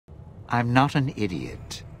I'm not an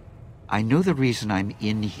idiot. I know the reason I'm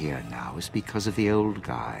in here now is because of the old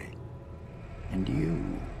guy. And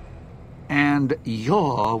you. And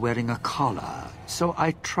you're wearing a collar, so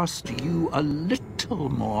I trust you a little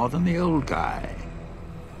more than the old guy.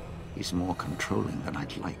 He's more controlling than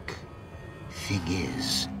I'd like. Thing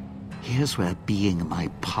is, here's where being my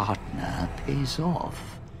partner pays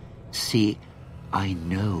off. See, I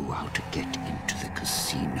know how to get into the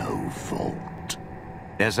casino vault.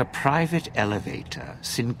 There's a private elevator,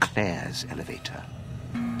 Sinclair's elevator.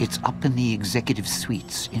 It's up in the executive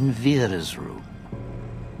suites in Vera's room.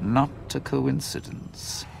 Not a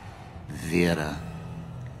coincidence. Vera.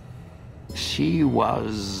 She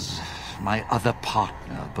was my other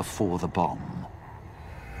partner before the bomb.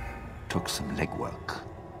 Took some legwork.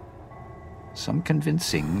 Some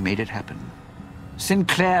convincing made it happen.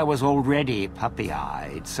 Sinclair was already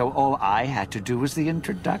puppy-eyed, so all I had to do was the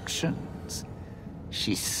introductions.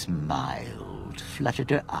 She smiled,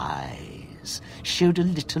 fluttered her eyes, showed a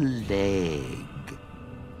little leg,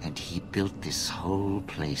 and he built this whole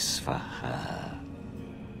place for her.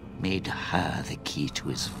 Made her the key to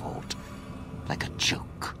his vault, like a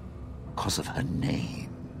joke, 'cause of her name.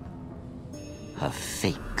 Her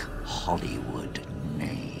fake Hollywood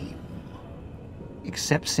name.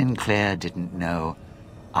 Except Sinclair didn't know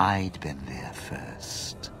I'd been there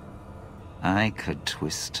first. I could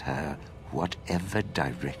twist her whatever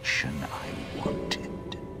direction I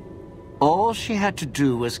wanted. All she had to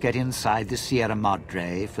do was get inside the Sierra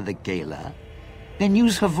Madre for the gala, then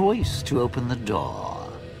use her voice to open the door.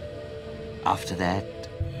 After that,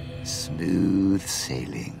 smooth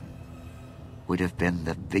sailing. Would have been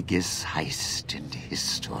the biggest heist in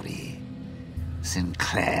history.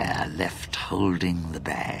 Sinclair left holding the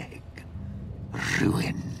bag.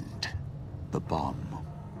 Ruined. The bomb.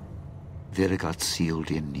 Vera got sealed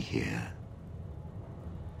in here.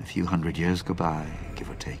 A few hundred years go by, give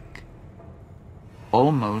or take.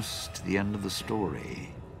 Almost the end of the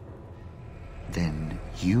story. Then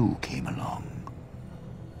you came along.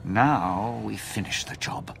 Now we finish the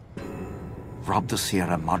job. Rob the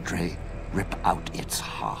Sierra Madre, rip out its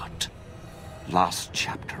heart. Last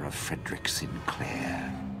chapter of Frederick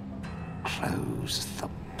Sinclair. Close the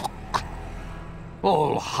book.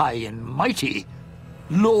 All high and mighty,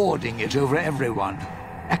 lording it over everyone,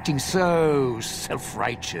 acting so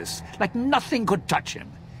self-righteous, like nothing could touch him.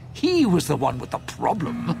 He was the one with the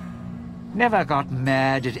problem. Never got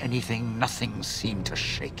mad at anything, nothing seemed to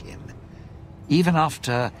shake him. Even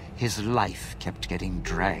after his life kept getting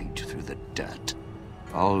dragged through the dirt.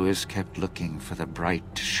 Always kept looking for the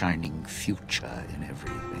bright, shining future in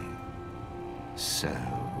everything. So,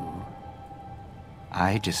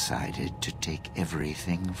 I decided to take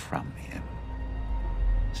everything from him.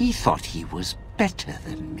 He thought he was better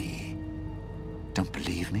than me. Don't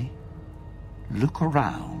believe me? Look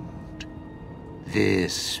around.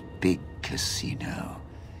 This big casino,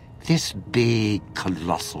 this big,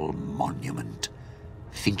 colossal monument.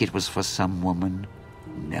 Think it was for some woman?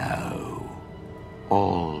 No.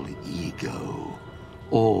 All ego,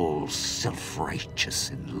 all self-righteous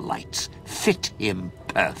in lights, fit him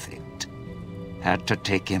perfect. Had to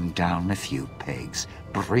take him down a few pegs,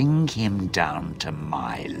 bring him down to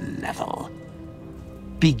my level.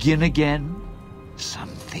 Begin again? Some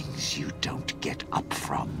things you don't get up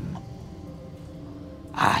from.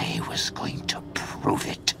 I was going to prove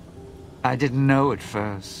it. I didn't know at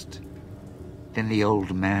first. Then the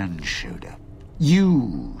old man showed up.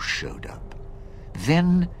 You showed up.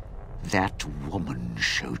 Then that woman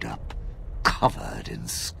showed up, covered in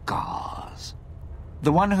scars.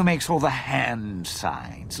 The one who makes all the hand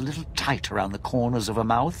signs, a little tight around the corners of her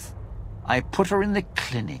mouth. I put her in the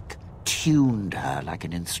clinic, tuned her like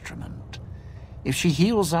an instrument. If she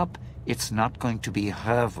heals up, it's not going to be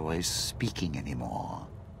her voice speaking anymore.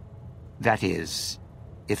 That is,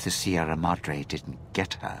 if the Sierra Madre didn't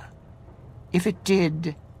get her. If it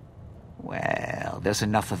did, well, there's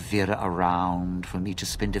enough of Vera around for me to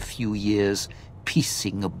spend a few years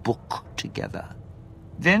piecing a book together.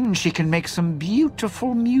 Then she can make some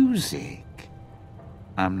beautiful music.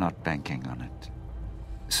 I'm not banking on it.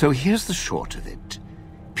 So here's the short of it.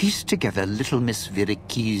 Piece together Little Miss Vera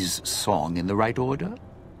Key's song in the right order.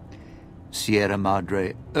 Sierra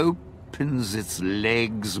Madre opens its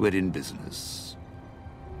legs, we're in business.